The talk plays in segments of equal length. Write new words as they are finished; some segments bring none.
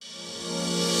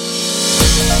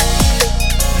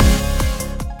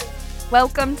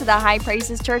Welcome to the High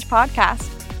Praises Church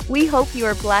podcast. We hope you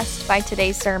are blessed by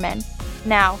today's sermon.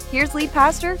 Now, here's lead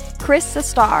pastor, Chris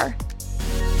Sestar.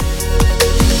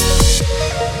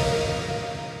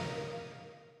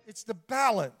 It's the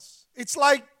balance. It's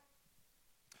like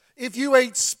if you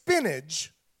ate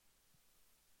spinach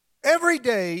every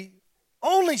day,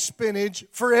 only spinach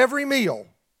for every meal.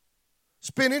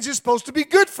 Spinach is supposed to be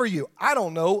good for you. I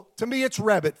don't know. To me, it's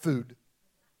rabbit food.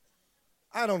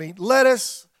 I don't eat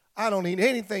lettuce. I don't eat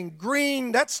anything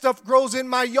green. That stuff grows in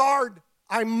my yard.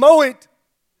 I mow it.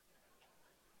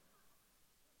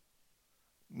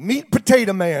 Meat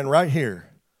potato man right here.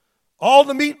 All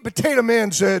the meat potato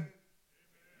man said,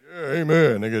 yeah,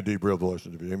 amen. They got a deep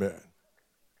revelation to be, amen.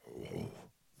 And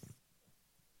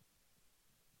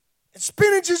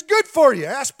spinach is good for you.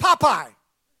 Ask Popeye.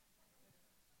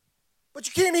 But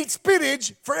you can't eat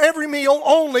spinach for every meal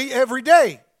only every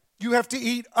day. You have to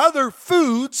eat other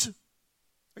foods.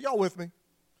 Are y'all with me?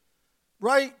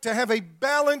 Right? To have a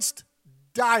balanced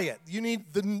diet. You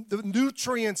need the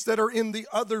nutrients that are in the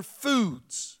other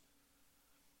foods.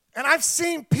 And I've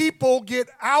seen people get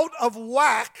out of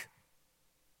whack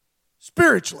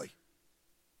spiritually.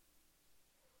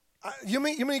 You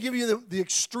mean to give you the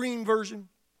extreme version?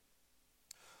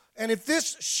 And if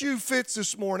this shoe fits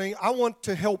this morning, I want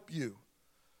to help you.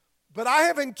 But I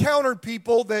have encountered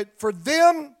people that for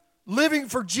them, living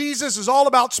for Jesus is all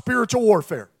about spiritual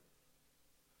warfare.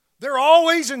 They're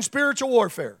always in spiritual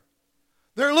warfare.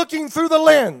 They're looking through the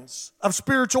lens of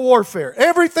spiritual warfare.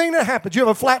 Everything that happens, you have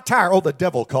a flat tire. Oh, the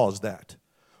devil caused that.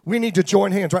 We need to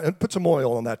join hands, right? And put some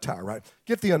oil on that tire, right?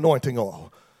 Get the anointing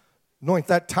oil. Anoint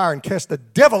that tire and cast the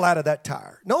devil out of that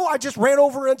tire. No, I just ran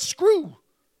over a screw.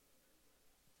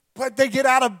 But they get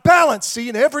out of balance, see,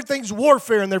 and everything's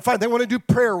warfare, and they're fighting. They want to do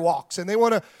prayer walks, and they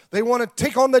want to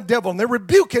take on the devil, and they're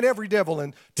rebuking every devil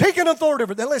and taking authority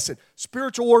over it. Now listen,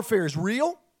 spiritual warfare is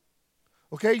real.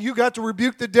 Okay, you got to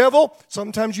rebuke the devil.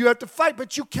 Sometimes you have to fight,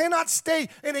 but you cannot stay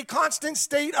in a constant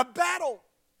state of battle.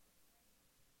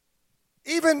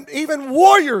 Even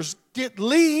warriors get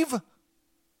leave.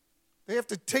 They have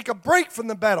to take a break from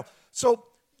the battle. So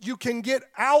you can get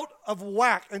out of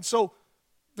whack. And so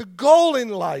the goal in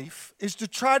life is to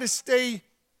try to stay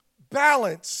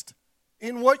balanced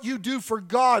in what you do for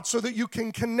God so that you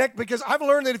can connect. Because I've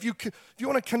learned that if you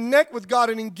want to connect with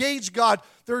God and engage God,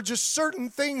 there are just certain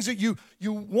things that you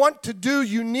want to do,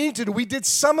 you need to do. We did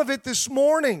some of it this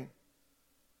morning.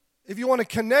 If you want to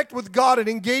connect with God and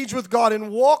engage with God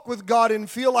and walk with God and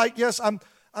feel like, yes, I'm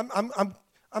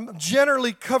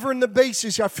generally covering the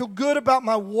bases here. I feel good about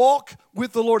my walk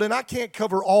with the Lord, and I can't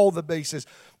cover all the bases.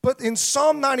 But in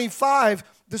Psalm 95,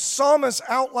 the psalmist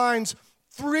outlines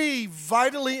three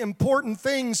vitally important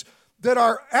things that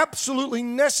are absolutely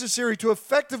necessary to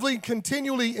effectively and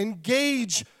continually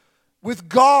engage with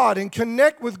God and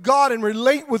connect with God and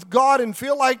relate with God and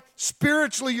feel like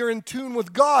spiritually you're in tune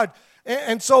with God.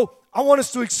 And so I want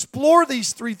us to explore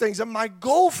these three things. And my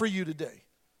goal for you today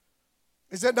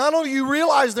is that not only you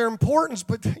realize their importance,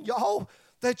 but y'all,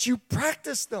 that you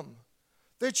practice them,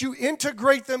 that you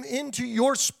integrate them into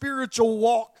your spiritual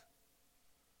walk.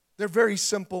 They're very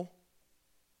simple.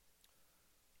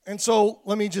 And so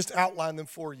let me just outline them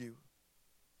for you.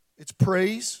 It's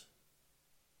praise,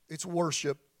 it's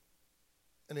worship,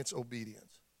 and it's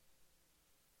obedience.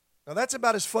 Now that's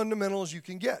about as fundamental as you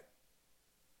can get.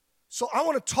 So I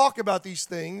want to talk about these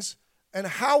things and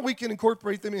how we can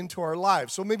incorporate them into our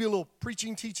lives. So maybe a little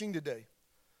preaching, teaching today.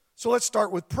 So let's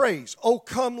start with praise. Oh,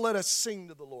 come, let us sing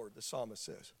to the Lord, the psalmist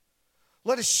says.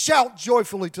 Let us shout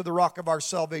joyfully to the rock of our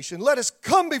salvation. Let us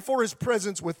come before his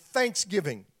presence with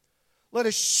thanksgiving. Let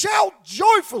us shout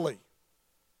joyfully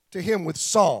to him with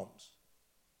psalms.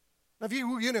 Now, if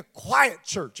you're in a quiet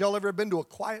church, y'all ever been to a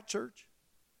quiet church?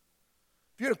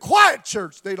 If you're in a quiet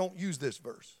church, they don't use this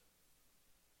verse.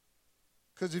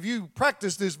 Because if you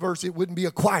practice this verse, it wouldn't be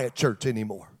a quiet church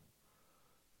anymore.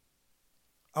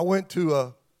 I went to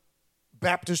a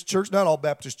Baptist church. Not all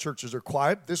Baptist churches are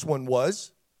quiet. This one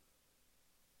was.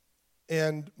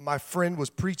 And my friend was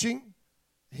preaching.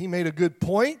 He made a good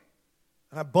point.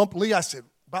 And I bumped Lee. I said,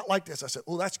 about like this. I said,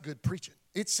 oh, that's good preaching.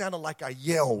 It sounded like I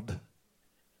yelled.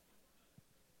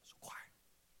 So quiet.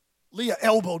 Leah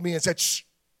elbowed me and said, shh.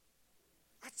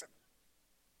 I said,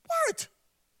 what?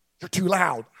 You're too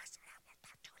loud. I said, I'm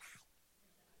not too loud.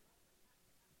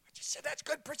 I just said, that's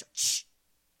good preaching. Shh.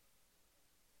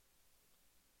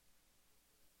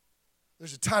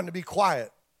 There's a time to be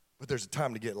quiet, but there's a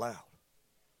time to get loud.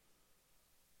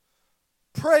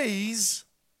 Praise,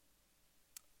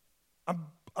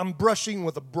 I'm brushing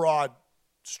with a broad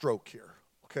stroke here,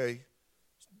 okay?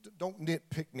 Don't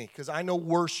nitpick me, because I know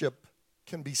worship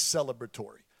can be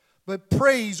celebratory. But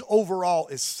praise overall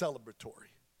is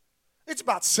celebratory. It's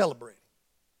about celebrating.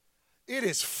 It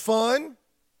is fun.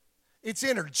 It's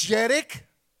energetic.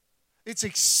 It's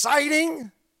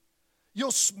exciting.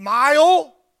 You'll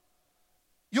smile.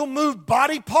 You'll move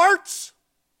body parts.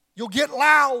 You'll get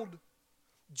loud.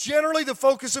 Generally, the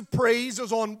focus of praise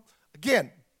is on,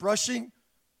 again, brushing,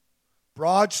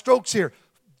 broad strokes here.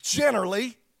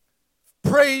 Generally,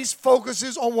 praise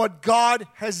focuses on what God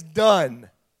has done.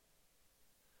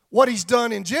 What He's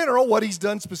done in general, what He's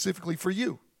done specifically for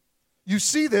you. You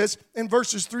see this in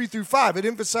verses 3 through 5. It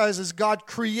emphasizes God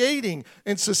creating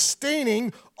and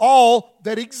sustaining all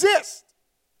that exists.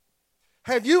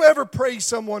 Have you ever praised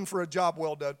someone for a job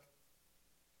well done?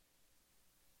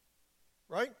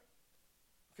 Right?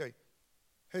 Okay.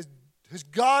 Has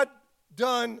God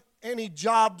done any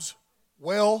jobs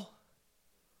well?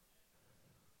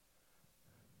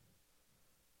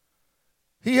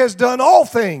 He has done all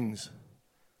things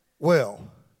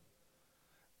well.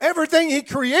 Everything He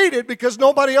created, because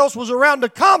nobody else was around to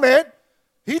comment,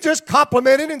 He just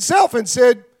complimented Himself and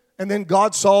said, and then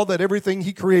God saw that everything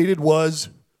He created was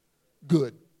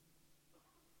good.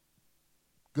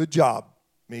 Good job,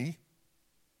 me.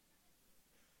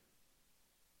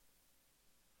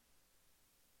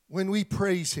 When we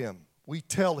praise Him, we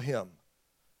tell Him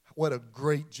what a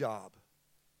great job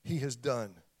He has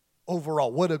done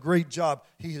overall. What a great job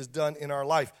He has done in our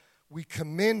life. We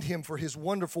commend Him for His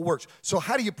wonderful works. So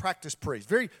how do you practice praise?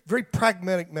 Very, very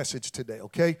pragmatic message today,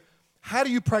 okay? How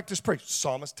do you practice praise?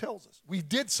 Psalmist tells us. We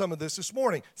did some of this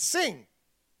morning. Sing.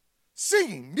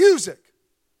 Singing, music,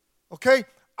 okay?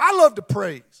 I love to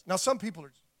praise. Now, some people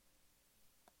are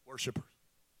worshipers.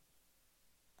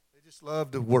 They just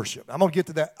love to worship. I'm going to get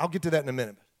to that. I'll get to that in a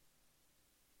minute.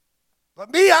 But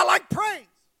me, I like praise.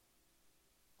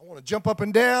 I want to jump up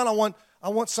and down. I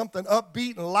want something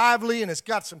upbeat and lively, and it's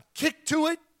got some kick to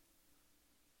it,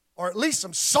 or at least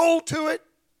some soul to it.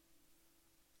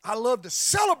 I love to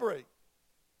celebrate.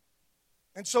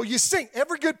 And so you sing.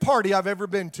 Every good party I've ever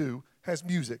been to has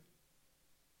music.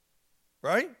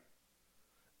 Right?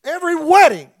 Every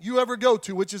wedding you ever go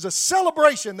to, which is a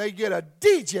celebration, they get a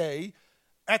DJ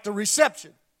at the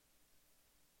reception.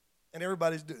 And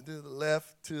everybody's to the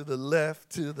left, to the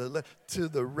left, to the left, to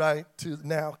the right, to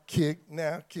now kick,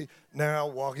 now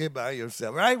walk it by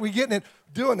yourself. Right? We're getting it,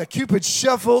 doing the Cupid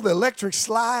shuffle, the electric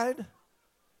slide.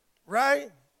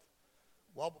 Right?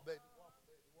 Wobble, baby, wobble,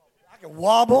 baby, wobble. I can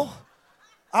wobble.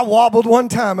 I wobbled one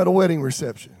time at a wedding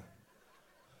reception.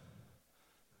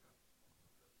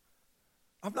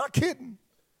 I'm not kidding.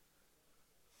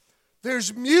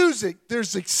 There's music,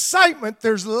 there's excitement,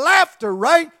 there's laughter,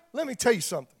 right? Let me tell you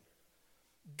something.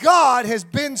 God has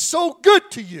been so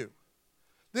good to you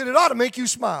that it ought to make you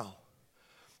smile.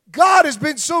 God has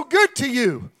been so good to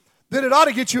you that it ought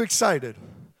to get you excited.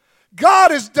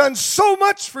 God has done so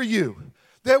much for you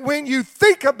that when you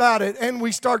think about it and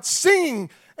we start singing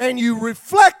and you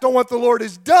reflect on what the Lord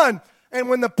has done, and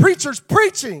when the preacher's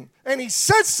preaching and he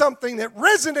says something that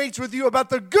resonates with you about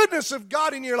the goodness of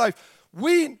God in your life,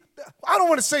 I don't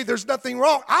want to say there's nothing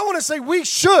wrong. I want to say we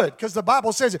should, because the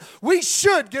Bible says it. We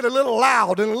should get a little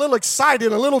loud and a little excited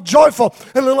and a little joyful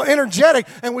and a little energetic,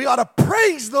 and we ought to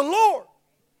praise the Lord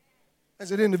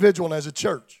as an individual and as a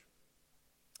church.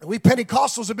 And we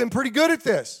Pentecostals have been pretty good at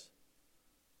this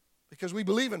because we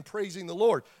believe in praising the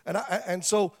Lord. And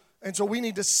so we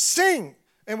need to sing.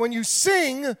 And when you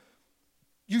sing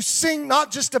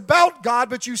not just about God,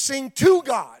 but you sing to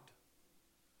God.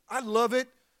 I love it.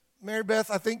 Mary Beth,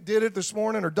 I think, did it this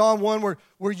morning, or Dawn one,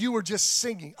 where you were just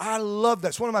singing. I love that.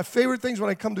 It's one of my favorite things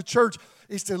when I come to church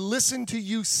is to listen to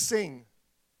you sing.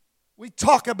 We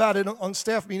talk about it on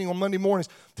staff meeting on Monday mornings.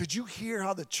 Did you hear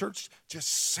how the church just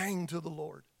sang to the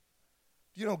Lord?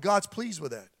 You know, God's pleased with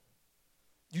that.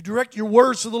 You direct your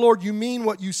words to the Lord. You mean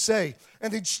what you say.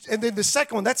 And then the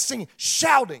second one, that's singing.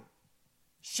 Shouting.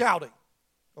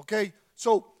 Okay?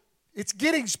 So it's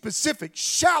getting specific.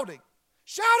 Shouting.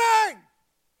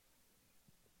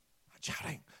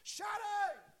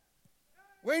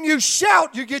 When you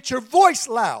shout, you get your voice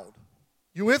loud.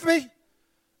 You with me?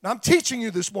 Now, I'm teaching you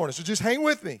this morning, so just hang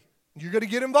with me. You're going to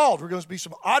get involved. We're going to be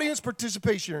some audience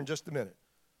participation here in just a minute.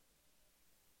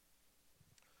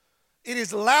 It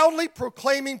is loudly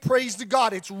proclaiming praise to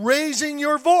God. It's raising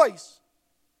your voice.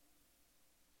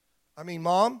 I mean,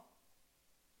 Mom,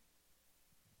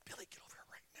 Billy, get over here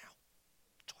right now.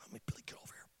 Tell me, Billy, get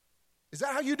over here. Is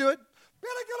that how you do it?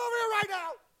 Billy, get over here right now.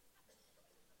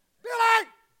 Billy!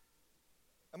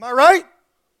 Am I right?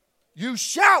 You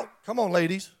shout. Come on,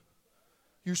 ladies.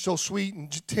 You're so sweet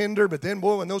and tender, but then,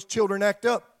 boy, when those children act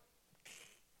up,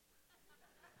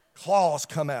 claws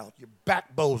come out. Your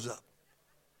back bows up.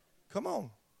 Come on.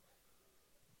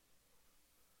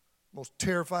 Most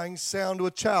terrifying sound to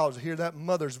a child is to hear that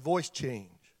mother's voice change.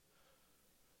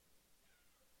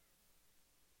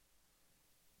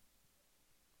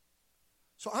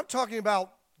 So I'm talking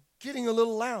about getting a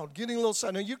little loud, getting a little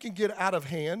silent. Now you can get out of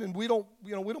hand, and we don't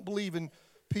believe in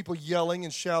people yelling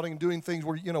and shouting and doing things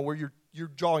where you're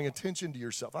drawing attention to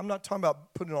yourself. I'm not talking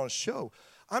about putting on a show.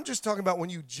 I'm just talking about when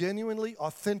you genuinely,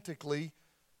 authentically,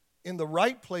 in the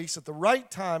right place at the right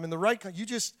time, in the right you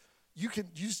just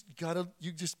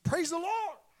praise the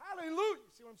Lord. Hallelujah.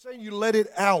 See what I'm saying? You let it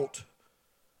out.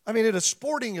 I mean, at a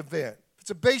sporting event, if it's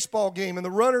a baseball game and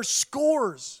the runner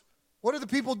scores, what do the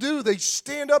people do? They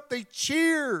stand up, they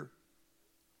cheer.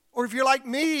 Or if you're like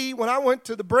me, when I went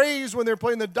to the Braves when they were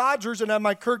playing the Dodgers and I had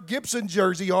my Kirk Gibson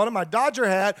jersey on and my Dodger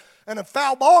hat, and a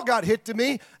foul ball got hit to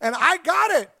me, and I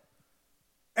got it.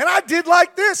 And I did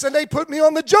like this, and they put me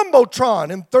on the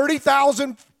Jumbotron, and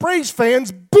 30,000 Braves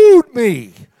fans booed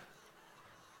me.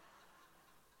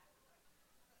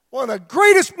 One of the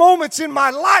greatest moments in my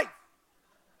life.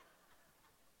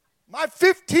 My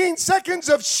 15 seconds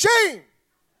of shame.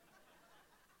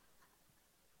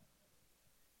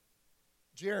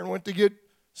 Jaron went to get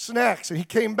snacks, and he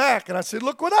came back, and I said,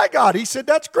 look what I got. He said,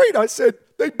 that's great. I said,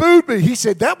 they booed me. He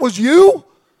said, that was you?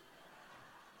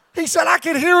 He said, I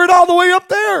could hear it all the way up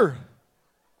there.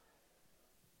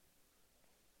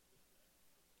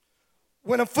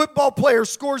 When a football player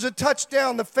scores a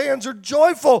touchdown, the fans are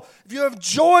joyful. If you have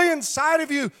joy inside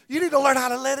of you, you need to learn how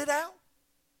to let it out.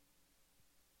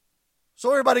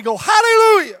 So everybody go,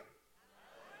 hallelujah.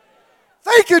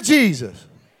 Thank you, Jesus.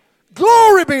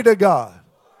 Glory be to God.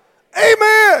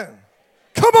 Amen.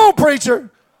 Come on, preacher.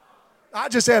 I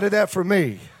just added that for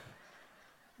me.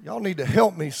 Y'all need to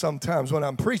help me sometimes when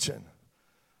I'm preaching.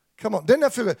 Come on. Didn't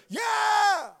that feel good?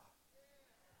 Yeah.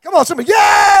 Come on, somebody.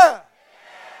 Yeah.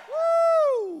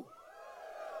 Woo.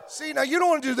 See, now you don't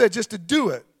want to do that just to do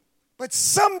it. But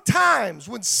sometimes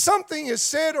when something is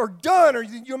said or done, or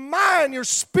your mind, your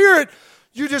spirit,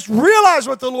 you just realize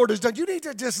what the Lord has done. You need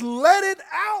to just let it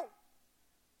out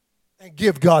and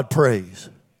give God praise.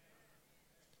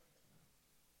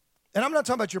 And I'm not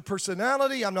talking about your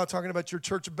personality. I'm not talking about your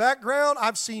church background.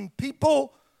 I've seen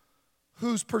people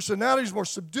whose personality is more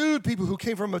subdued, people who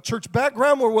came from a church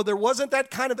background where there wasn't that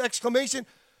kind of exclamation.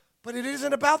 But it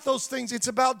isn't about those things. It's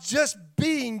about just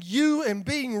being you and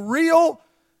being real,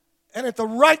 and at the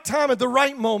right time, at the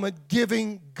right moment,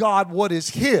 giving God what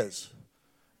is His.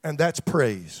 And that's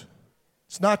praise.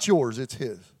 It's not yours, it's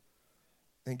His.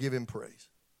 And give Him praise.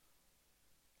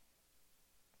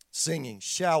 Singing,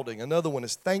 shouting. Another one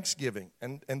is thanksgiving.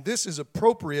 And this is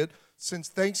appropriate since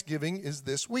Thanksgiving is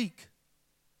this week.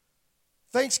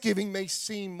 Thanksgiving may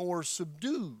seem more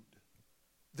subdued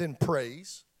than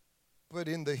praise, but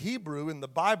in the Hebrew, in the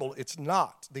Bible, it's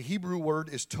not. The Hebrew word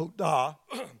is todah.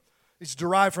 It's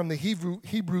derived from the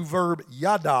Hebrew verb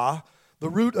yada. The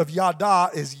root of yada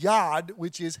is yad,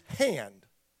 which is hand.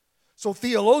 So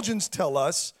theologians tell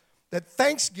us that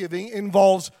thanksgiving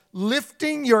involves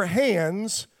lifting your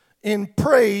hands in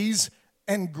praise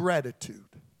and gratitude.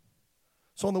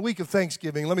 So on the week of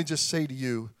Thanksgiving, let me just say to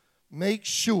you, make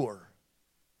sure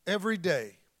every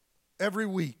day, every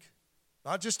week,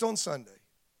 not just on Sunday,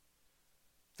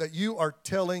 that you are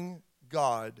telling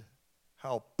God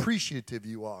how appreciative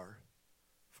you are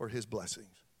for His blessings.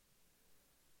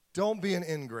 Don't be an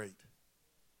ingrate.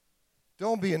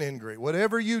 Don't be an ingrate.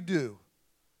 Whatever you do,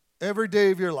 every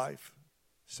day of your life,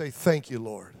 say, thank you,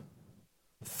 Lord.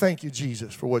 Thank you,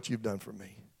 Jesus, for what you've done for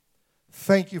me.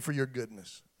 Thank you for your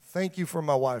goodness. Thank you for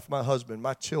my wife, my husband,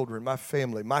 my children, my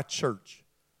family, my church.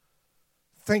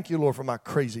 Thank you, Lord, for my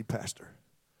crazy pastor.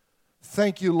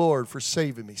 Thank you, Lord, for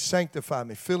saving me, sanctifying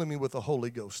me, filling me with the Holy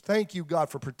Ghost. Thank you,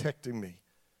 God, for protecting me.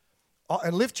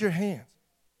 And lift your hands.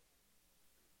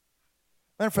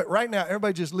 Matter of fact, right now,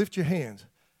 everybody just lift your hands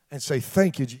and say,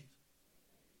 thank you, Jesus.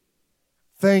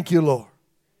 Thank you, Lord.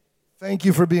 Thank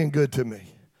you for being good to me.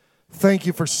 Thank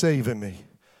you for saving me.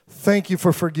 Thank you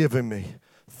for forgiving me.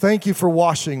 Thank you for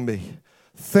washing me.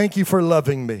 Thank you for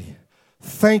loving me.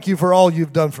 Thank you for all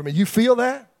you've done for me. You feel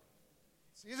that?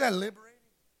 See, is that liberating?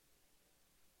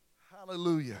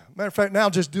 Hallelujah. Matter of fact, now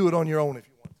just do it on your own if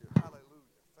you want to.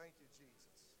 Hallelujah. Thank you, Jesus.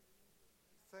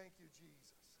 Thank you,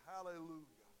 Jesus.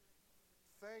 Hallelujah.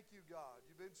 Thank you, God.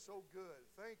 You've been so good.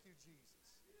 Thank you, Jesus.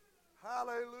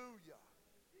 Hallelujah.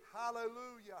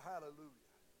 Hallelujah. Hallelujah.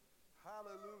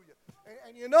 Hallelujah.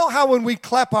 And you know how when we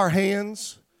clap our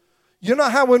hands,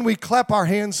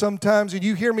 sometimes, and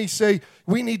you hear me say,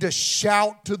 we need to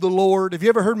shout to the Lord. Have you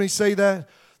ever heard me say that?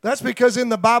 That's because in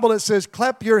the Bible it says,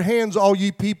 clap your hands, all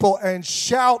ye people, and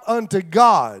shout unto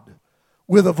God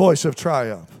with a voice of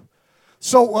triumph.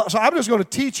 So I'm just going to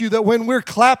teach you that when we're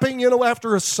clapping,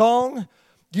 after a song,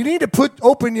 you need to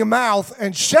open your mouth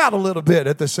and shout a little bit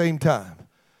at the same time.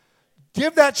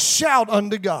 Give that shout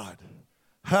unto God.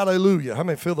 Hallelujah. How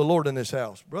many feel the Lord in this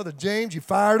house? Brother James, you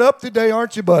fired up today,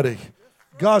 aren't you, buddy?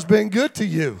 God's been good to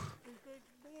you. He's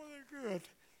been more than good.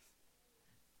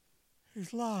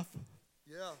 He's life.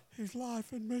 Yeah. He's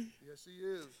life in me. Yes, he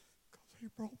is. Because he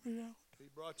brought me out. He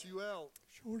brought you out.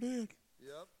 Sure did.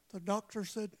 Yep. The doctor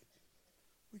said,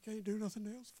 we can't do nothing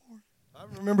else for you. I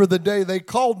remember the day they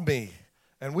called me,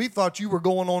 and we thought you were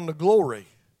going on to glory.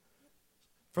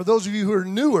 For those of you who are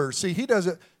newer, see, he does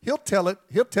it. He'll tell it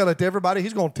to everybody.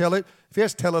 He's going to tell it. If he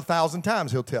has to tell it 1,000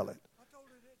 times, he'll tell it. I told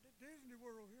it at Disney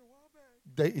World here a while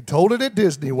back. They told it at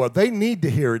Disney World. They need to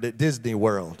hear it at Disney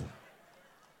World.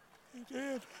 He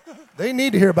did. They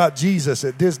need to hear about Jesus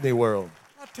at Disney World.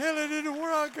 I tell it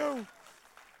anywhere I go.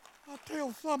 I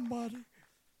tell somebody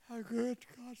how good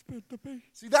God's been to me.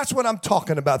 See, that's what I'm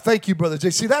talking about. Thank you, Brother Jay.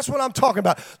 See, that's what I'm talking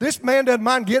about. This man doesn't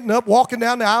mind getting up, walking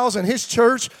down the aisles in his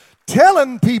church,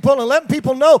 telling people and letting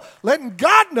people know, letting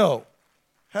God know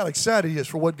how excited he is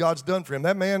for what God's done for him.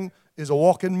 That man is a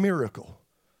walking miracle.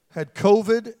 Had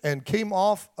COVID and came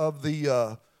off of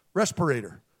the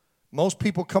respirator. Most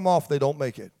people come off, they don't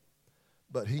make it.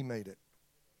 But he made it.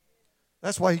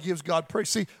 That's why he gives God praise.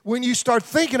 See, when you start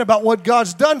thinking about what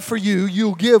God's done for you,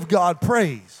 you'll give God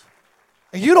praise.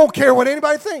 And you don't care what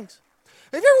anybody thinks.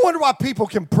 Have you ever wondered why people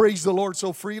can praise the Lord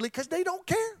so freely? Because they don't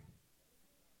care.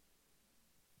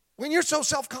 When you're so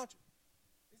self-conscious,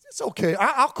 it's okay.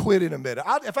 I'll quit in a minute.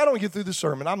 If I don't get through the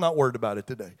sermon, I'm not worried about it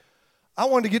today. I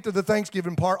wanted to get to the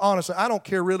Thanksgiving part. Honestly, I don't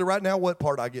care really right now what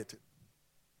part I get to.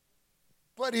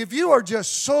 But if you are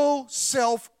just so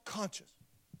self-conscious,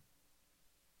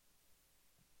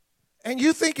 and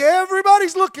you think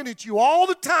everybody's looking at you all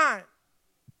the time,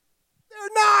 they're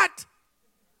not.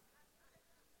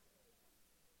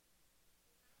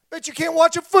 Bet you can't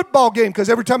watch a football game because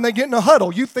every time they get in a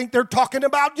huddle, you think they're talking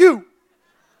about you.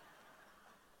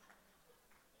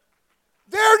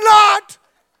 They're not.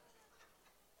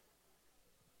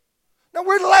 Now,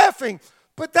 we're laughing,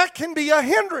 but that can be a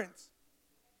hindrance.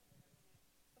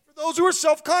 For those who are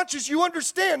self-conscious, you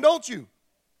understand, don't you?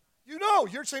 You know,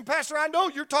 you're saying, Pastor, I know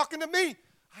you're talking to me.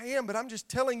 I am, but I'm just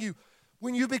telling you,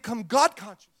 when you become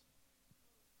God-conscious,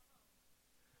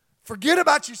 forget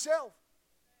about yourself.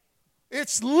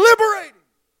 It's liberating.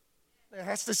 It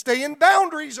has to stay in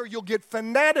boundaries or you'll get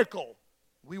fanatical.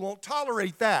 We won't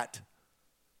tolerate that.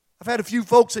 I've had a few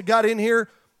folks that got in here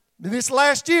this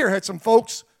last year, had some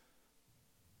folks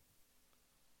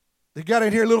that got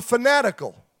in here a little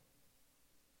fanatical.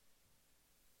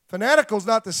 Fanatical is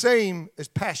not the same as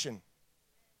passion.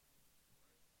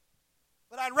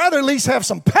 But I'd rather at least have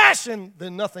some passion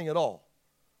than nothing at all.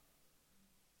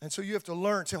 And so you have to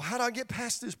learn. Say, how do I get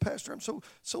past this, Pastor? I'm so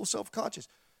self-conscious.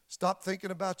 Stop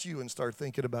thinking about you and start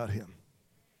thinking about him.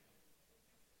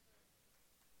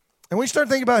 And when you start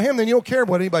thinking about him, then you don't care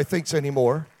what anybody thinks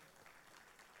anymore.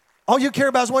 All you care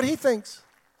about is what he thinks.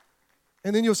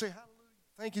 And then you'll say, hallelujah,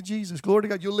 thank you, Jesus. Glory to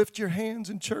God. You'll lift your hands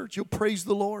in church. You'll praise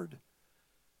the Lord.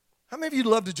 How many of you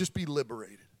love to just be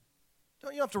liberated?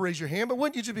 Don't you have to raise your hand, but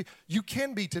wouldn't you just be? You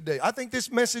can be today. I think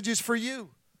this message is for you.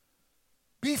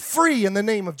 Be free in the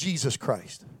name of Jesus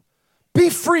Christ. Be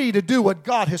free to do what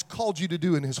God has called you to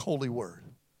do in his holy word.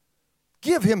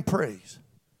 Give him praise.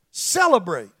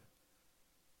 Celebrate.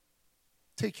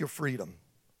 Take your freedom.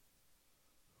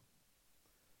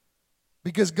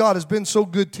 Because God has been so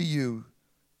good to you,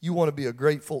 you want to be a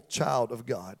grateful child of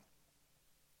God.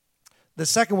 The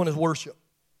second one is worship.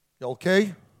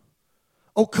 Okay?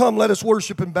 Oh, come, let us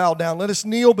worship and bow down. Let us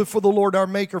kneel before the Lord our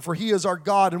Maker, for he is our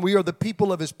God, and we are the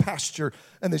people of his pasture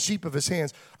and the sheep of his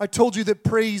hands. I told you that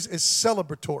praise is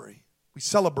celebratory. We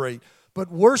celebrate. But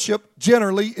worship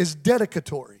generally is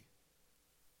dedicatory.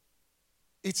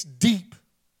 It's deep.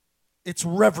 It's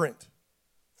reverent.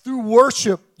 Through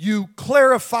worship, you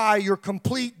clarify your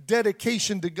complete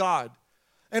dedication to God.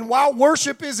 And while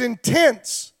worship is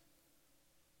intense,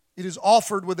 it is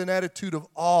offered with an attitude of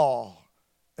awe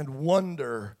and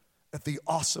wonder at the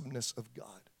awesomeness of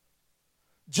God.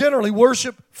 Generally,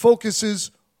 worship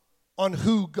focuses on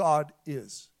who God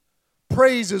is.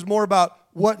 Praise is more about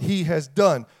what he has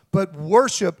done. But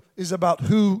worship is about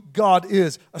who God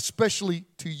is, especially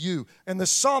to you. And the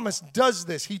psalmist does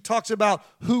this. He talks about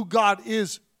who God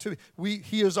is to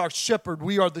he is our shepherd.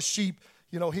 We are the sheep.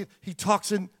 You know, he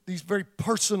talks in these very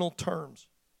personal terms.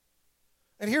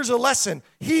 And here's a lesson.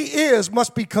 He is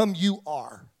must become you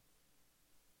are.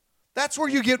 That's where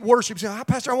you get worship. You say,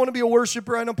 Pastor, I want to be a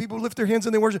worshiper. I know people lift their hands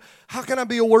and they worship. How can I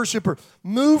be a worshiper?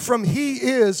 Move from he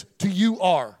is to you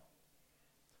are.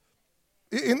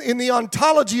 in the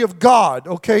ontology of God,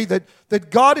 okay,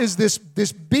 that God is this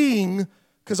being,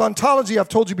 because ontology, I've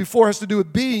told you before, has to do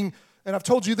with being, and I've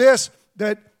told you this,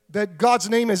 that God's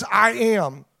name is I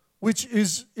am, which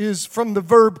is from the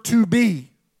verb to be.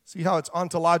 See how it's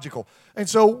ontological. And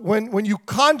so when you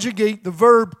conjugate the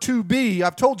verb to be,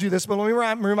 I've told you this, but let me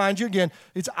remind you again,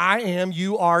 it's I am,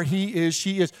 you are, he is,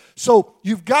 she is. So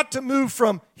you've got to move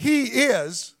from he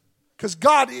is, because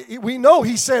God, we know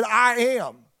he said I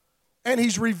am, and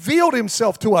he's revealed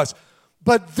himself to us.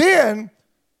 But then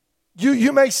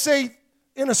you may say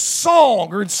in a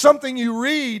song or in something you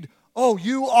read, oh,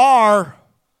 you are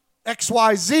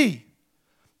XYZ.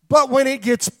 But when it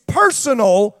gets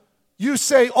personal, you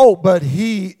say, oh, but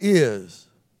he is.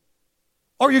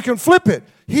 Or you can flip it.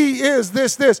 He is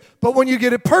this. But when you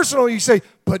get it personal, you say,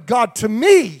 but God, to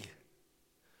me,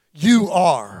 you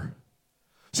are.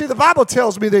 See, the Bible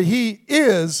tells me that he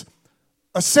is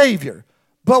a Savior.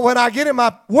 But when I get in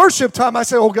my worship time, I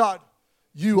say, oh, God,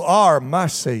 you are my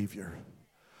Savior.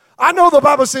 I know the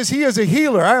Bible says he is a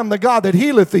healer. I am the God that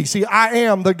healeth thee. See, I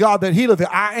am the God that healeth thee.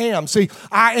 I am. See,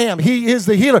 I am. He is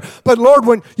the healer. But Lord,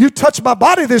 when you touch my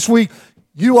body this week,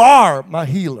 you are my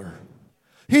healer.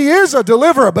 He is a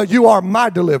deliverer, but you are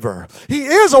my deliverer. He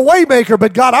is a way maker,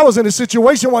 but God, I was in a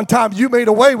situation one time, you made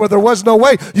a way where there was no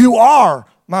way. You are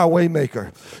my way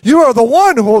maker. You are the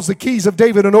one who holds the keys of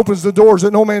David and opens the doors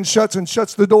that no man shuts and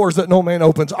shuts the doors that no man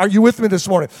opens. Are you with me this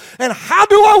morning? And how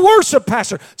do I worship,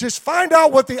 Pastor? Just find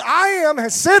out what the I am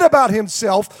has said about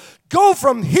himself. Go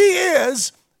from he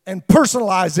is and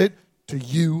personalize it to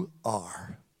you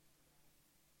are.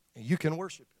 And you can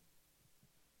worship him.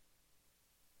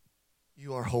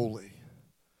 You are holy.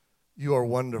 You are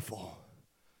wonderful.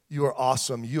 You are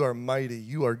awesome. You are mighty.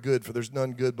 You are good, for there's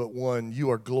none good but one.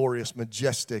 You are glorious,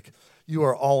 majestic. You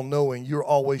are all-knowing. You're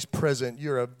always present.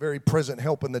 You're a very present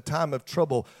help in the time of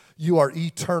trouble. You are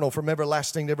eternal, from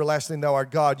everlasting to everlasting. Thou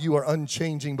art God. You are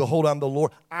unchanging. Behold, I'm the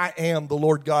Lord. I am the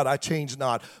Lord God. I change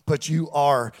not, but you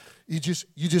are. You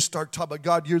just start talking about,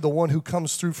 God, you're the one who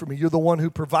comes through for me. You're the one who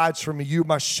provides for me. You're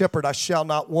my shepherd, I shall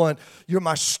not want. You're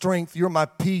my strength. You're my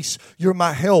peace. You're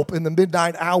my help in the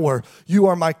midnight hour. You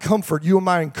are my comfort. You are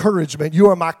my encouragement. You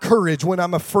are my courage when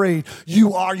I'm afraid.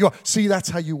 You are. See, that's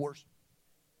how you worship.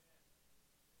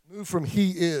 Move from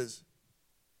he is.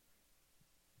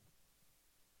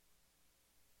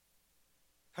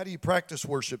 How do you practice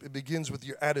worship? It begins with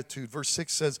your attitude. Verse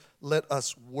 6 says, let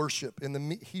us worship. In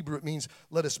the Hebrew, it means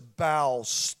let us bow,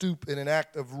 stoop in an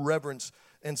act of reverence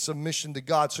and submission to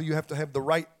God. So you have to have the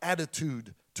right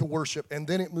attitude to worship. And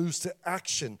then it moves to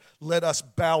action. Let us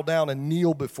bow down and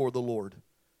kneel before the Lord.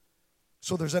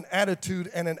 So there's an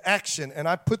attitude and an action. And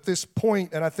I put this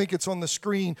point, and I think it's on the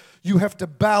screen. You have to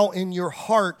bow in your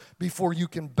heart before you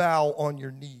can bow on your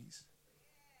knees.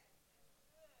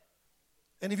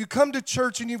 And if you come to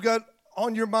church and you've got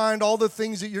on your mind all the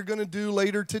things that you're going to do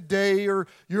later today, or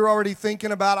you're already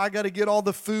thinking about, I got to get all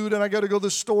the food and I got to go to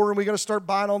the store and we got to start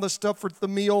buying all the stuff for the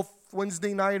meal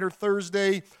Wednesday night or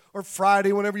Thursday or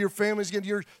Friday, whenever your family's getting,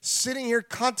 you're sitting here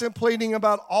contemplating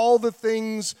about all the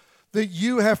things that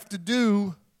you have to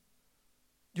do.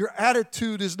 Your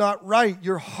attitude is not right.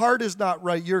 Your heart is not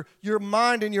right. Your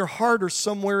mind and your heart are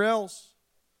somewhere else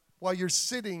while you're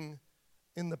sitting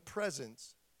in the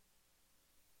presence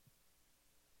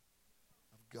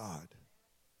God.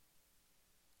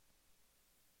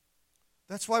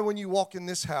 That's why when you walk in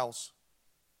this house,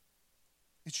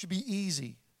 it should be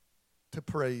easy to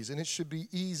praise and it should be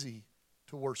easy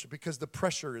to worship because the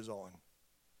pressure is on.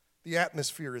 The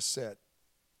atmosphere is set.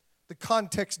 The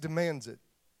context demands it.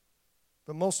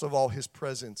 But most of all, his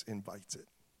presence invites it.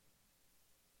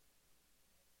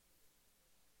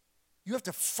 You have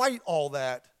to fight all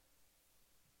that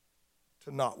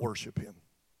to not worship him.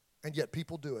 And yet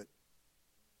people do it.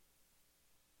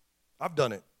 I've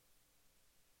done it.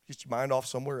 Get your mind off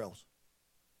somewhere else.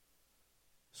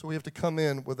 So we have to come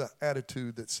in with an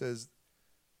attitude that says,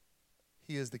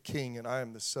 he is the king and I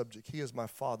am the subject. He is my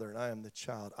father and I am the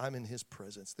child. I'm in his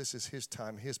presence. This is his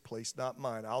time, his place, not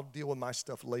mine. I'll deal with my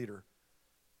stuff later.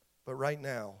 But right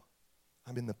now,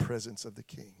 I'm in the presence of the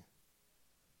king.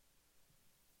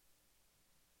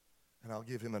 And I'll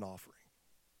give him an offering.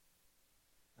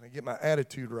 And I get my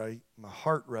attitude right, my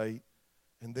heart right,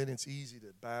 and then it's easy to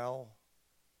bow,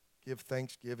 give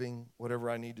thanksgiving, whatever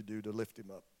I need to do to lift him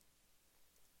up.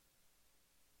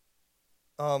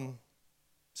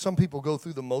 Some people go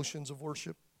through the motions of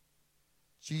worship.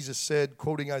 Jesus said,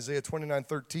 quoting Isaiah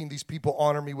 29:13, these people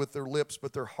honor me with their lips,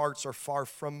 but their hearts are far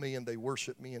from me, and they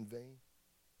worship me in vain.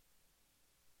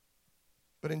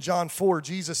 But in John 4,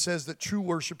 Jesus says that true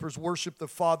worshipers worship the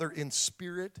Father in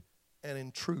spirit and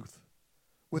in truth.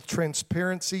 with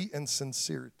transparency and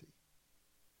sincerity.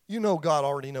 You know God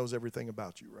already knows everything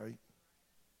about you, right?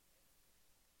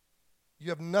 You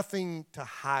have nothing to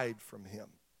hide from Him.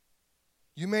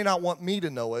 You may not want me to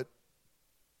know it.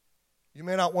 You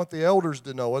may not want the elders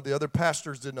to know it, the other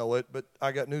pastors to know it, but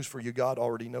I got news for you. God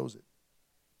already knows it.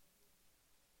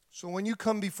 So when you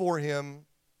come before Him,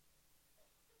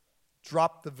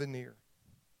 drop the veneer.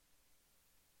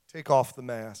 Take off the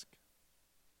mask.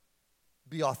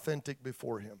 Be authentic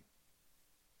before Him.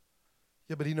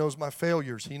 Yeah, but He knows my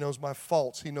failures. He knows my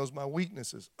faults. He knows my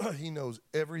weaknesses. He knows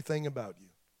everything about you.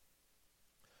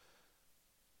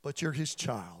 But you're His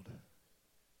child.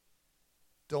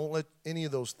 Don't let any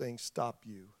of those things stop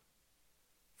you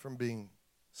from being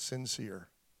sincere.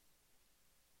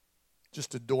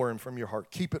 Just adore Him from your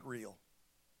heart. Keep it real.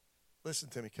 Listen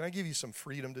to me. Can I give you some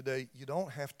freedom today? You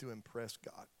don't have to impress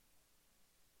God.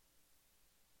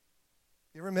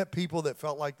 You ever met people that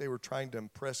felt like they were trying to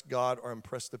impress God or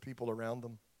impress the people around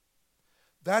them?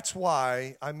 That's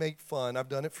why I make fun. I've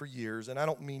done it for years, and I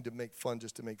don't mean to make fun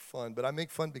just to make fun, but I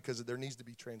make fun because there needs to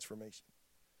be transformation.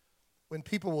 When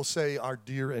people will say, "Our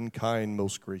dear and kind,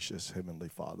 most gracious Heavenly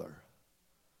Father,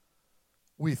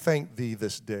 we thank Thee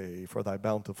this day for Thy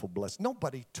bountiful blessing."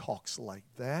 Nobody talks like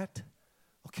that.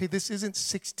 Okay, this isn't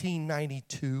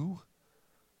 1692.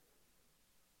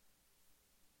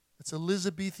 It's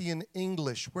Elizabethan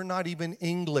English. We're not even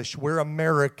English. We're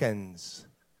Americans.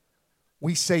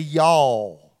 We say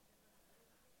y'all.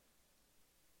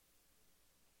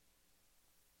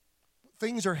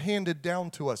 Things are handed down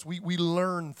to us. We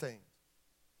learn things.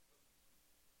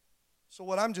 So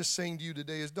what I'm just saying to you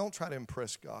today is don't try to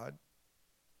impress God.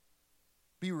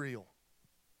 Be real.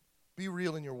 Be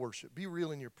real in your worship. Be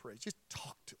real in your praise. Just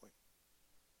talk to Him.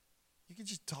 You can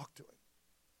just talk to Him.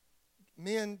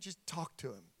 Men, just talk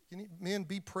to Him. Men,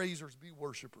 be praisers, be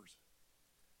worshipers.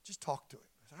 Just talk to Him.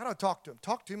 How do I talk to Him?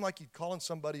 Talk to Him like you're calling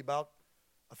somebody about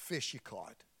a fish you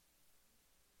caught.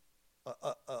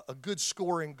 A good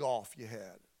score in golf you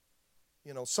had.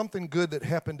 You know, something good that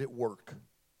happened at work.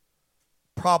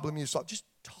 Problem you saw. Just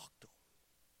talk to Him.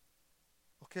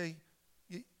 Okay?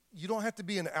 You don't have to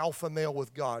be an alpha male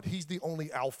with God. He's the only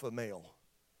alpha male.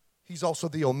 He's also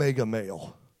the omega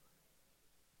male.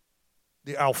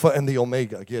 The alpha and the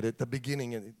omega. Get it? The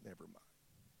beginning and never mind.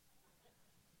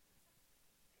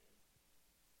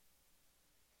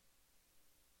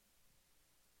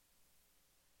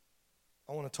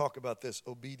 I want to talk about this,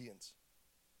 obedience.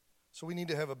 So we need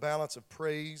to have a balance of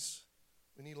praise.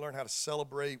 We need to learn how to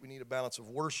celebrate. We need a balance of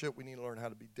worship. We need to learn how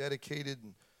to be dedicated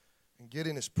and get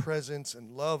in His presence and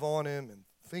love on Him and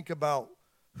think about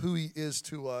who He is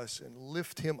to us and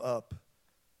lift Him up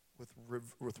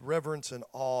with reverence and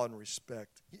awe and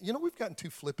respect. You know, we've gotten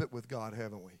too flippant with God,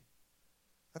 haven't we?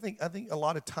 I think a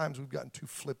lot of times we've gotten too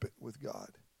flippant with God.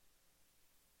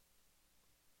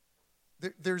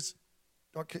 There's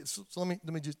okay, so let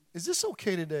me just, is this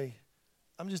okay today?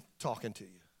 I'm just talking to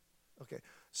you. Okay,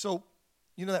 so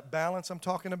you know that balance I'm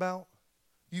talking about?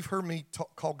 You've heard me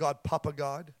call God Papa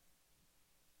God.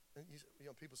 And you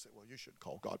know, people say, well, you should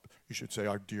call God, you should say,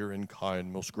 "Our dear and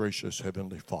kind, most gracious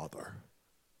Heavenly Father."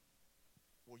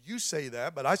 Well, you say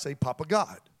that, but I say Papa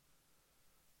God.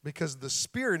 Because the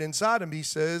Spirit inside of me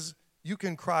says, you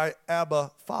can cry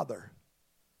Abba Father,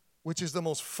 which is the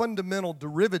most fundamental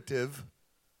derivative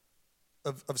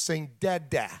of saying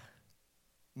Dada,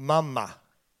 Mama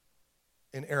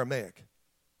in Aramaic.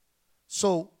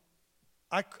 So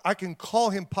I can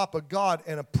call Him Papa God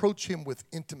and approach Him with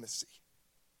intimacy.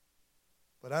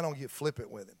 But I don't get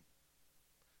flippant with Him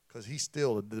because He's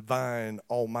still a divine,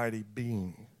 almighty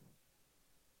being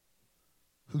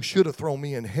who should have thrown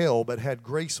me in hell but had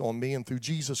grace on me, and through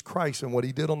Jesus Christ and what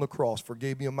He did on the cross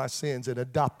forgave me of my sins and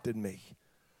adopted me.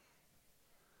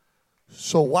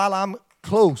 So while I'm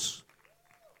close,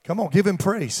 come on, give Him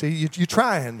praise. See, you're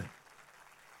trying.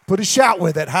 Put a shout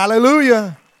with it.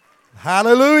 Hallelujah.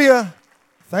 Hallelujah.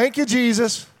 Thank you,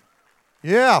 Jesus.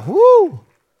 Yeah, woo.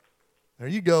 There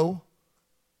you go.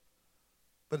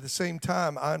 But at the same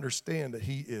time, I understand that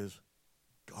He is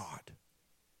God.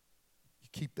 You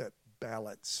keep that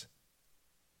balance.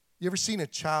 You ever seen a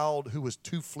child who was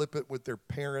too flippant with their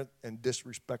parent and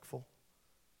disrespectful?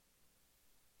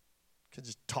 Can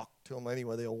just talk to them any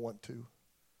way they'll want to.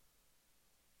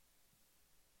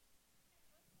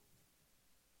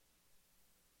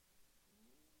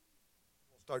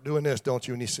 Start doing this, don't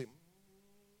you? And you see,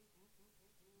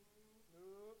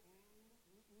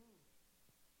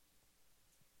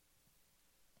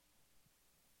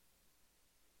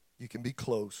 you can be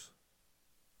close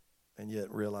and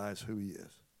yet realize who He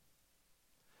is.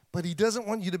 But He doesn't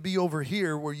want you to be over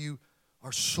here where you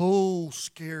are so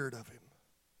scared of Him.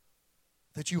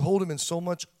 that you hold him in so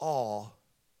much awe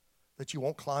that you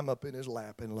won't climb up in his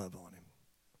lap and love on him.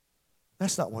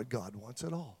 That's not what God wants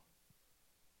at all.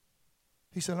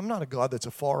 He said, I'm not a God that's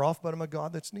afar off, but I'm a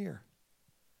God that's near.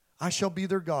 I shall be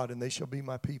their God, and they shall be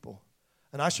my people.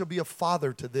 And I shall be a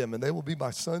father to them, and they will be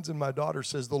my sons and my daughters,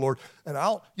 says the Lord. And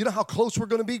you know how close we're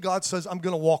going to be? God says, I'm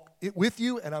going to walk with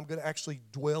you, and I'm going to actually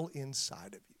dwell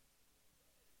inside of you.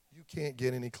 You can't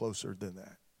get any closer than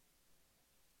that.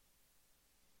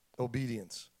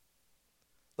 Obedience.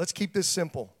 Let's keep this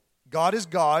simple. God is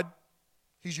God.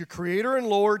 He's your creator and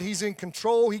Lord. He's in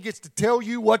control. He gets to tell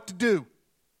you what to do.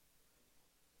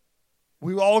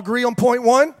 We all agree on point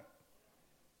one?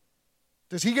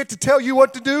 Does he get to tell you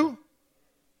what to do?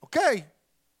 Okay.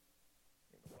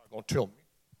 He's not going to tell me.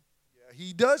 Yeah,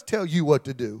 he does tell you what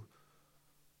to do.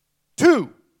 2,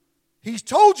 he's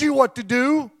told you what to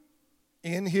do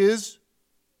in his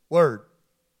word.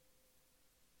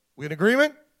 We in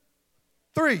agreement?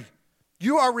 3,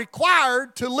 you are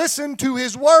required to listen to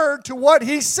his word, to what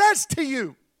he says to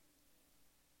you.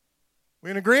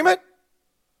 We in agreement?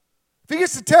 If he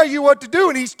gets to tell you what to do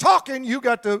and he's talking, you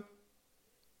got to.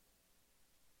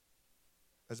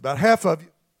 That's about half of you.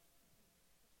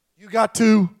 You got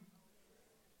to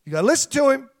listen to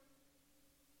him.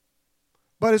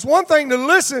 But it's one thing to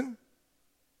listen,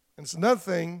 and it's another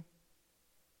thing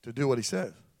to do what he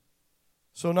says.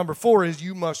 So number 4 is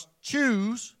you must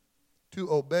choose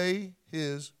to obey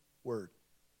his word.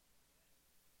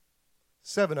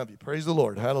 7 of you. Praise the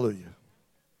Lord. Hallelujah.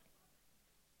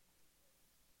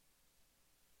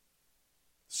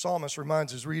 The psalmist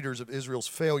reminds his readers of Israel's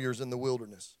failures in the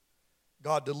wilderness.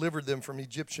 God delivered them from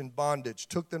Egyptian bondage,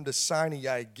 took them to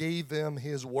Sinai, gave them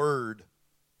his word.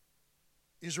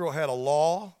 Israel had a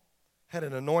law, had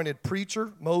an anointed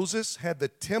preacher, Moses, had the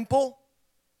temple,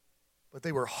 but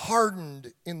they were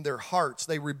hardened in their hearts.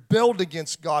 They rebelled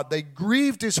against God. They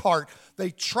grieved his heart.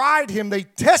 They tried him. They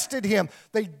tested him.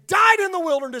 They died in the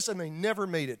wilderness, and they never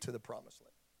made it to the promised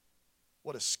land.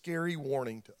 What a scary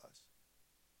warning to us.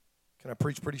 Can I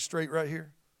preach pretty straight right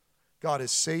here? God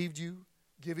has saved you,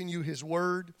 given you his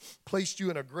word, placed you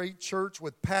in a great church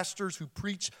with pastors who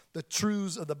preach the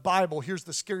truths of the Bible. Here's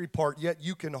the scary part, yet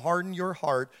you can harden your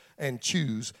heart and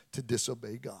choose to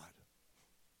disobey God.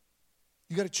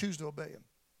 You got to choose to obey him.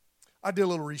 I did a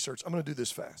little research. I'm going to do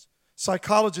this fast.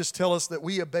 Psychologists tell us that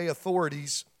we obey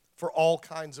authorities for all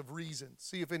kinds of reasons.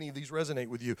 See if any of these resonate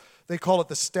with you. They call it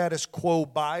the status quo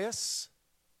bias.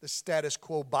 The status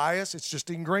quo bias, it's just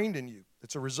ingrained in you.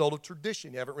 It's a result of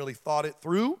tradition. You haven't really thought it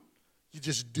through. You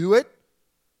just do it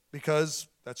because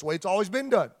that's the way it's always been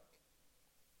done.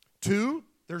 2,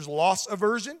 there's loss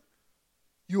aversion.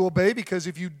 You obey because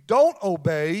if you don't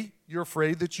obey, you're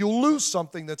afraid that you'll lose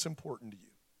something that's important to you.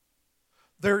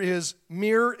 There is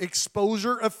mere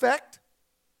exposure effect.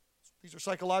 These are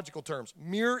psychological terms.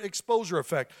 Mere exposure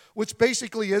effect, which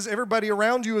basically is everybody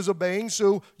around you is obeying,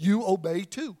 so you obey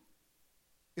too.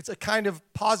 It's a kind of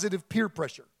positive peer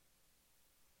pressure.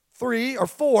 3 or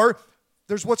 4,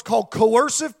 there's what's called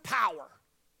coercive power.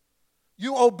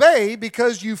 You obey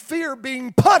because you fear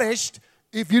being punished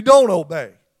if you don't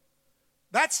obey.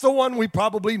 That's the one we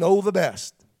probably know the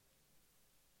best.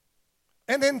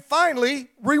 And then finally,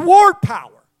 reward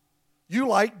power. You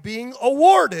like being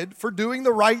awarded for doing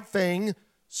the right thing,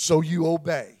 so you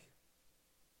obey.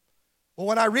 Well,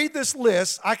 when I read this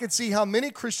list, I can see how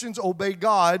many Christians obey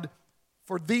God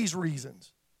for these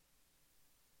reasons.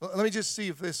 Let me just see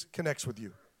if this connects with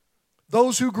you.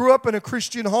 Those who grew up in a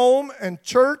Christian home and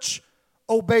church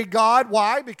obey God.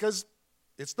 Why? Because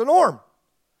it's the norm.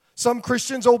 Some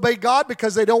Christians obey God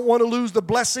because they don't want to lose the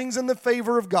blessings and the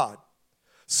favor of God.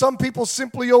 Some people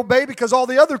simply obey because all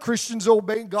the other Christians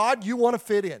obey God. You want to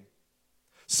fit in.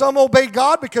 Some obey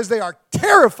God because they are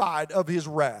terrified of his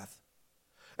wrath.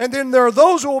 And then there are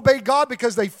those who obey God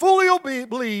because they fully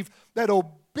believe that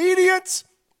obedience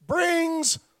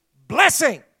brings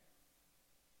blessing.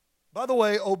 By the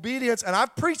way, obedience, and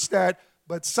I've preached that,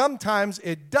 but sometimes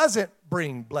it doesn't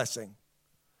bring blessing.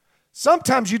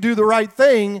 Sometimes you do the right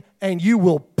thing and you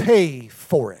will pay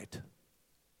for it.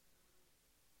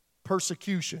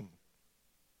 Persecution,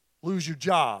 lose your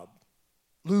job,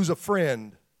 lose a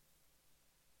friend.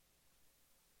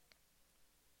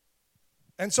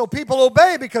 And so people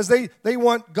obey because they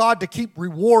want God to keep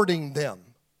rewarding them.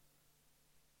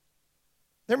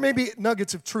 There may be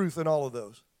nuggets of truth in all of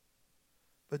those.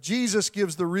 But Jesus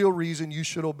gives the real reason you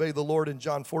should obey the Lord in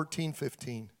John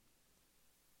 14:15.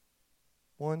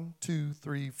 1, 2,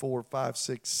 3, 4, 5,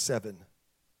 6, 7.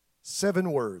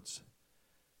 7 words.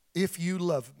 If you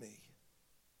love me,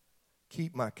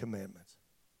 keep my commandments.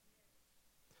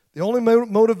 The only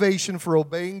motivation for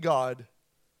obeying God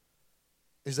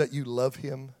is that you love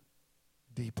him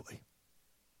deeply.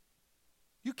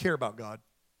 You care about God.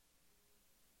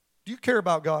 Do you care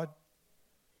about God?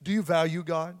 Do you value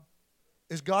God?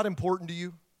 Is God important to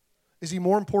you? Is he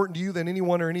more important to you than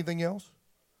anyone or anything else?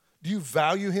 Do you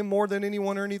value him more than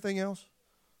anyone or anything else?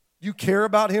 Do you care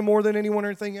about him more than anyone or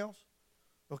anything else?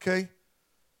 Okay?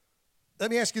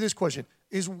 Let me ask you this question.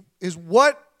 Is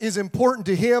what is important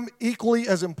to him equally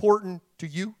as important to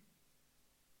you?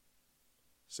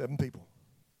 7 people.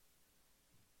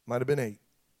 Might have been 8.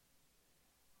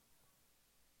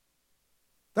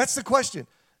 That's the question.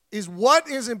 Is what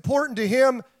is important to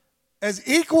him as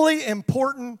equally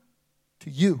important to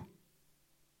you?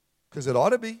 Because it ought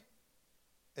to be.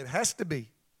 It has to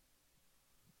be.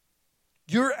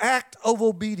 Your act of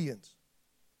obedience.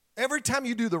 Every time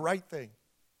you do the right thing.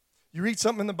 You read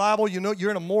something in the Bible, you know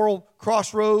you're in a moral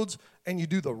crossroads, and you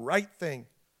do the right thing.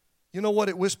 You know what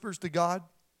it whispers to God?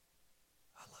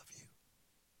 I love you.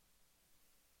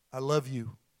 I love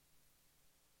you.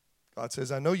 God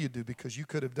says, I know you do, because you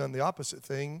could have done the opposite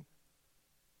thing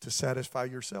to satisfy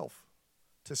yourself,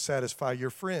 to satisfy your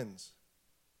friends,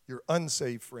 your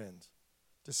unsaved friends,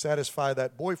 to satisfy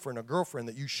that boyfriend or girlfriend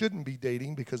that you shouldn't be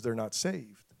dating because they're not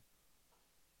saved.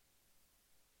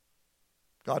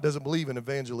 God doesn't believe in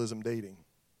evangelism dating.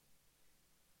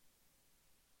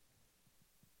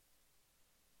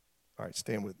 All right,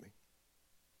 stand with me.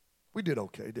 We did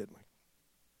okay, didn't we?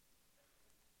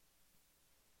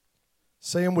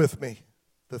 Say them with me.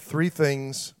 The 3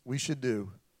 things we should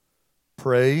do: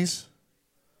 praise,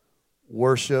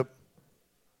 worship,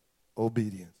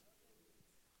 obedience.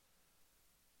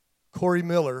 Corey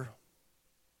Miller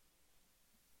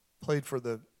played for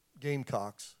the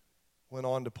Gamecocks, went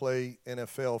on to play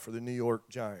NFL for the New York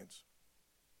Giants.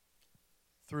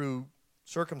 Through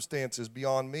circumstances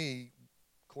beyond me,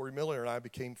 Corey Miller and I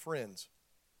became friends.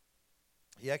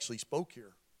 He actually spoke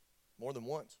here more than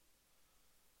once.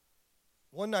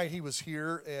 One night he was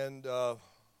here, and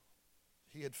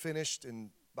he had finished, and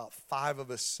about 5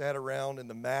 of us sat around in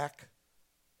the Mac,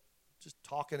 just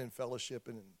talking and fellowshipping,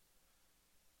 and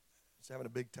just having a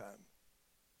big time,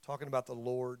 talking about the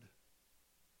Lord.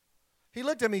 He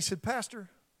looked at me, he said, Pastor,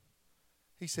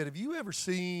 he said, have you ever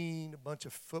seen a bunch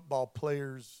of football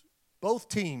players, both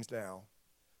teams now,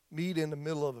 meet in the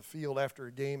middle of a field after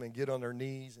a game and get on their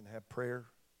knees and have prayer?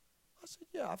 I said,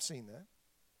 yeah, I've seen that.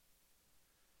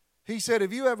 He said,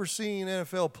 have you ever seen an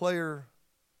NFL player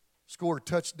score a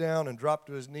touchdown and drop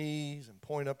to his knees and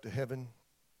point up to heaven?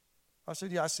 I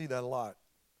said, yeah, I see that a lot.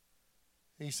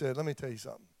 He said, let me tell you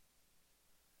something.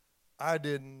 I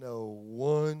didn't know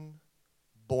one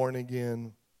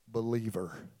born-again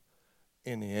believer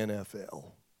in the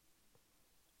NFL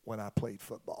when I played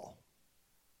football.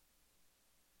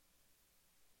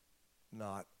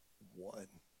 Not one.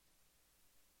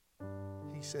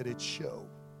 He said, it's show.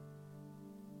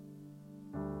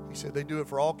 He said they do it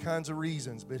for all kinds of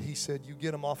reasons, but he said you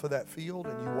get them off of that field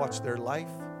and you watch their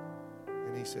life,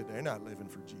 and he said they're not living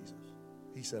for Jesus.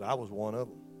 He said I was one of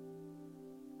them.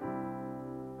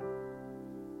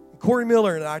 And Corey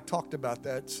Miller and I talked about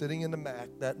that sitting in the Mac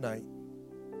that night,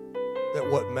 that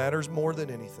what matters more than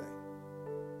anything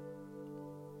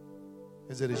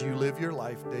is that as you live your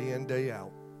life day in, day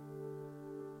out,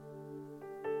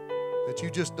 that you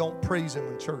just don't praise him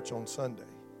in church on Sunday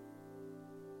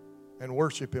and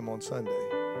worship him on Sunday,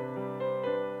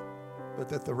 but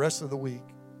that the rest of the week,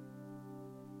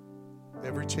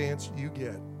 every chance you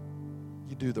get,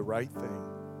 you do the right thing.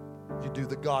 You do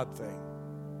the God thing.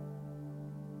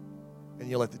 And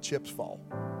you let the chips fall.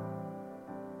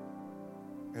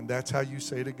 And that's how you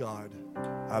say to God,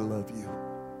 I love you.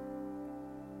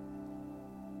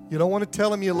 You don't want to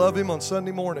tell him you love him on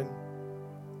Sunday morning,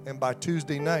 and by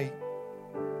Tuesday night,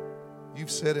 you've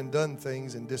said and done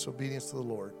things in disobedience to the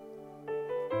Lord.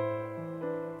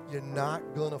 You're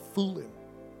not going to fool him.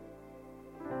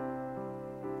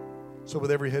 So with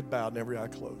every head bowed and every eye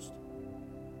closed,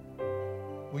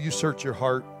 will you search your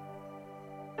heart?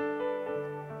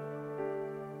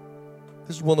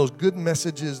 This is one of those good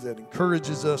messages that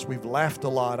encourages us. We've laughed a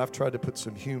lot. I've tried to put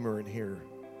some humor in here,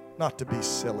 not to be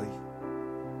silly.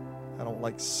 I don't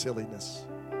like silliness.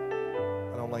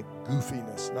 I don't like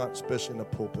goofiness, not especially in the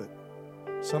pulpit.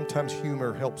 Sometimes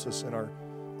humor helps us in our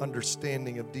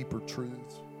understanding of deeper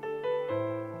truths.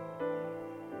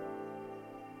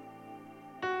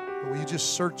 But will you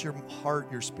just search your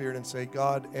heart, your spirit, and say,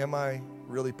 God, am I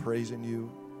really praising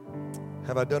you?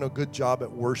 Have I done a good job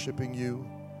at worshiping you?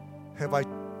 Have I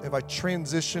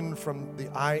transitioned from the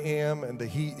I am and the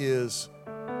he is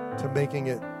to making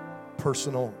it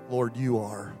personal? Lord, you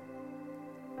are.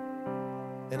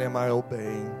 And am I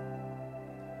obeying?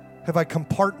 Have I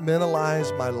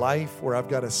compartmentalized my life where I've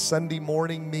got a Sunday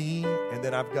morning me, and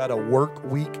then I've got a work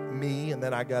week me, and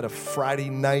then I got a Friday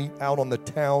night out on the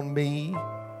town me?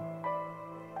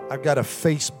 I've got a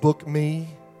Facebook me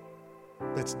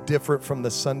that's different from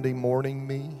the Sunday morning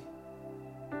me.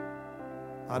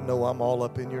 I know I'm all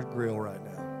up in your grill right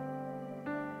now,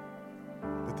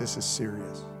 but this is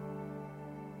serious.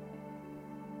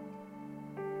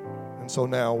 And so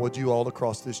now, would you all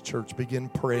across this church begin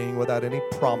praying without any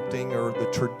prompting or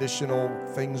the traditional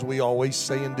things we always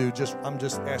say and do? I'm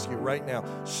just asking you right now,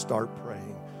 start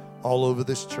praying all over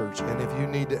this church. And if you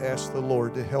need to ask the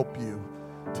Lord to help you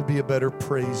to be a better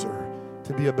praiser,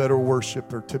 to be a better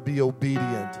worshiper, to be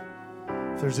obedient,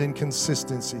 if there's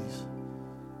inconsistencies.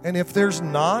 And if there's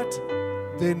not,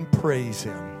 then praise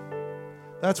Him.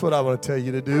 That's what I want to tell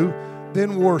you to do.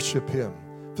 Then worship Him.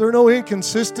 If there are no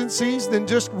inconsistencies, then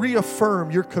just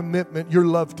reaffirm your commitment, your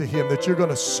love to Him, that you're going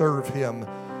to serve Him.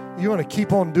 You want to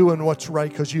keep on doing what's right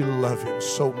because you love Him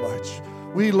so much.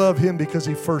 We love Him because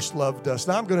He first loved us.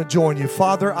 Now I'm going to join you.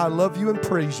 Father, I love you and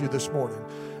praise you this morning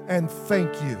and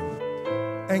thank you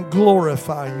and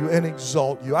glorify you and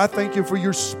exalt you. I thank you for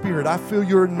your Spirit. I feel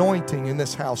your anointing in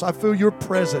this house. I feel your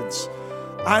presence.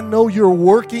 I know you're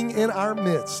working in our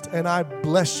midst, and I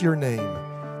bless your name.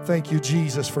 Thank you,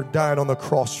 Jesus, for dying on the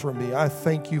cross for me. I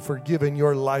thank you for giving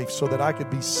your life so that I could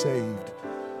be saved.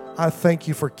 I thank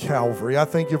you for Calvary. I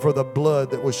thank you for the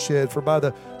blood that was shed. For by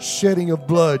the shedding of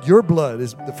blood, your blood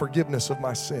is the forgiveness of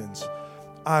my sins.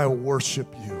 I worship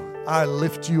you. I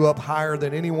lift you up higher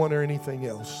than anyone or anything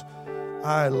else.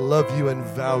 I love you and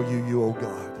value you, oh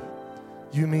God.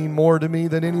 You mean more to me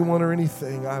than anyone or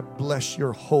anything. I bless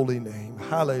your holy name.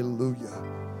 Hallelujah.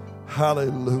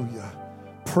 Hallelujah.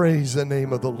 Praise the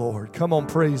name of the Lord. Come on,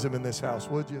 praise Him in this house,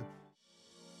 would you?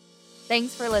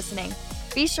 Thanks for listening.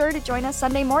 Be sure to join us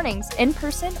Sunday mornings in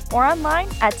person or online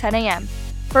at 10 a.m.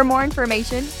 For more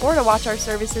information or to watch our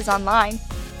services online,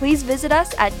 please visit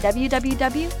us at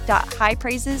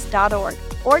www.highpraises.org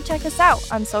or check us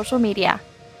out on social media.